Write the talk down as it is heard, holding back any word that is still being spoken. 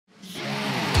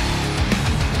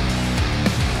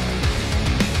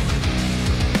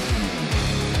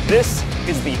This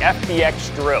is the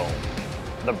FBX Drill,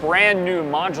 the brand new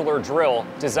modular drill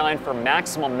designed for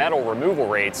maximum metal removal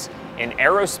rates in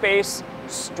aerospace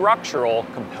structural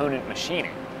component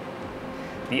machining.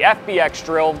 The FBX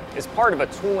Drill is part of a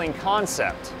tooling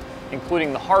concept,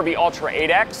 including the HARVITM Ultra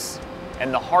 8X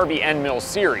and the HARVITM Mill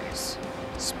series,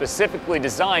 specifically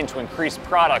designed to increase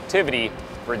productivity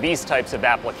for these types of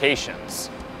applications.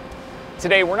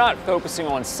 Today, we're not focusing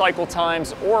on cycle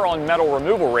times or on metal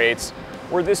removal rates,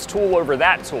 or this tool over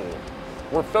that tool.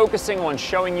 We're focusing on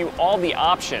showing you all the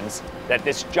options that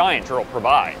this giant drill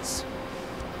provides.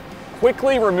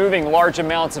 Quickly removing large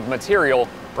amounts of material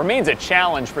remains a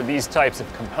challenge for these types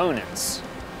of components.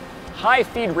 High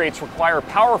feed rates require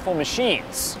powerful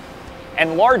machines,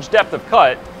 and large depth of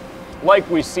cut, like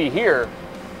we see here,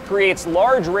 creates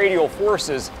large radial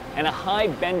forces and a high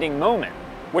bending moment,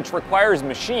 which requires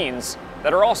machines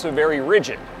that are also very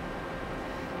rigid.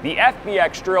 The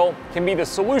FBX drill can be the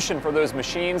solution for those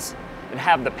machines that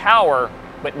have the power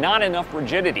but not enough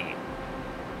rigidity.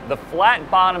 The flat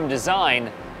bottom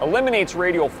design eliminates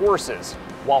radial forces,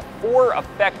 while 4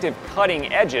 effective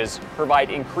cutting edges provide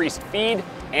increased feed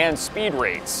and speed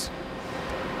rates.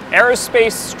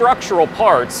 Aerospace structural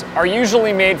parts are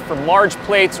usually made from large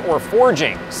plates or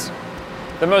forgings.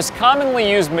 The most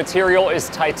commonly used material is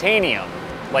titanium,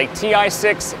 like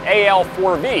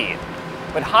Ti6Al4V,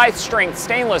 but high-strength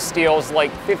stainless steels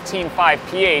like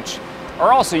 15.5pH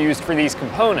are also used for these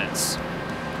components.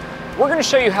 We're going to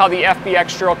show you how the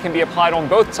FBX drill can be applied on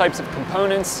both types of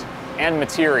components and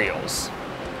materials.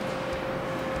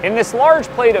 In this large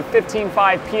plate of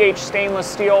 15.5pH stainless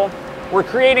steel, we're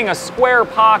creating a square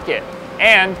pocket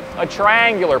and a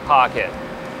triangular pocket.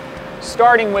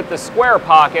 Starting with the square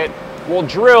pocket, we'll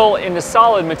drill into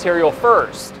solid material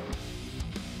first.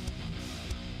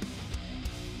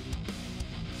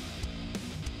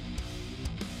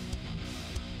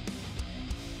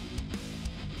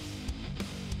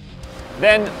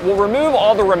 Then we'll remove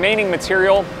all the remaining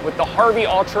material with the HARVITM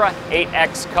Ultra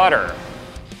 8X cutter.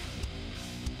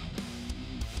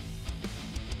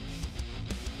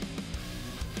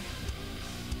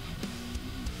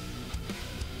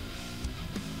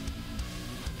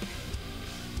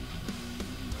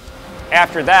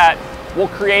 After that, we'll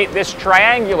create this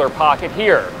triangular pocket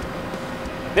here.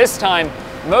 This time,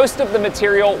 most of the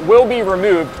material will be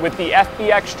removed with the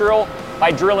FBX drill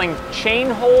by drilling chain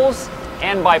holes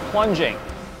and by plunging.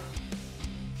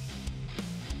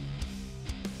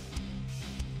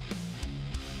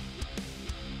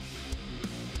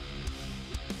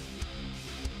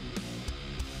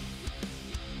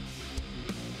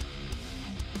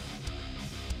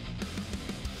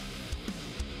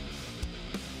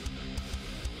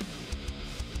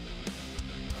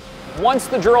 Once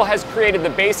the drill has created the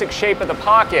basic shape of the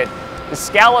pocket, the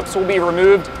scallops will be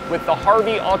removed with the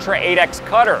HARVITM Ultra 8X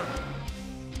cutter.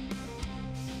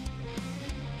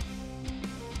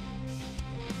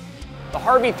 The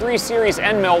HARVITM 3 Series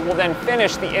end mill will then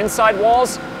finish the inside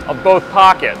walls of both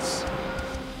pockets.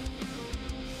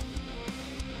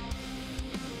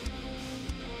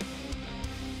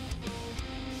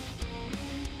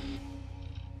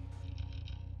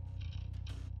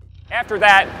 After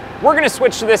that, we're going to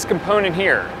switch to this component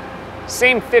here.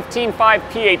 Same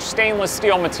 15.5pH stainless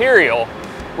steel material,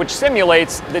 which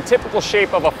simulates the typical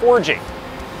shape of a forging.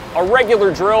 A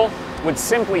regular drill would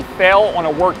simply fail on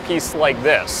a workpiece like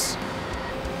this.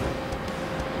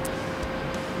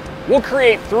 We'll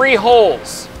create 3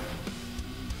 holes.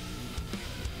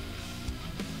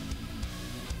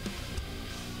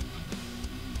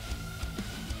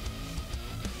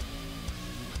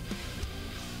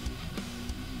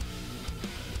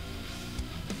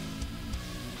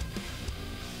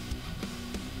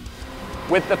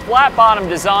 With the flat bottom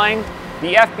design,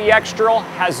 the FBX drill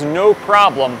has no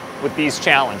problem with these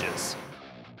challenges.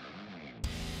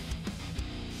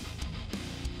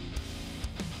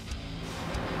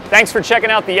 Thanks for checking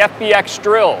out the FBX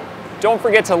drill. Don't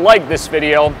forget to like this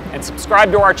video and subscribe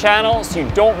to our channel so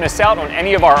you don't miss out on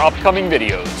any of our upcoming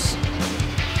videos.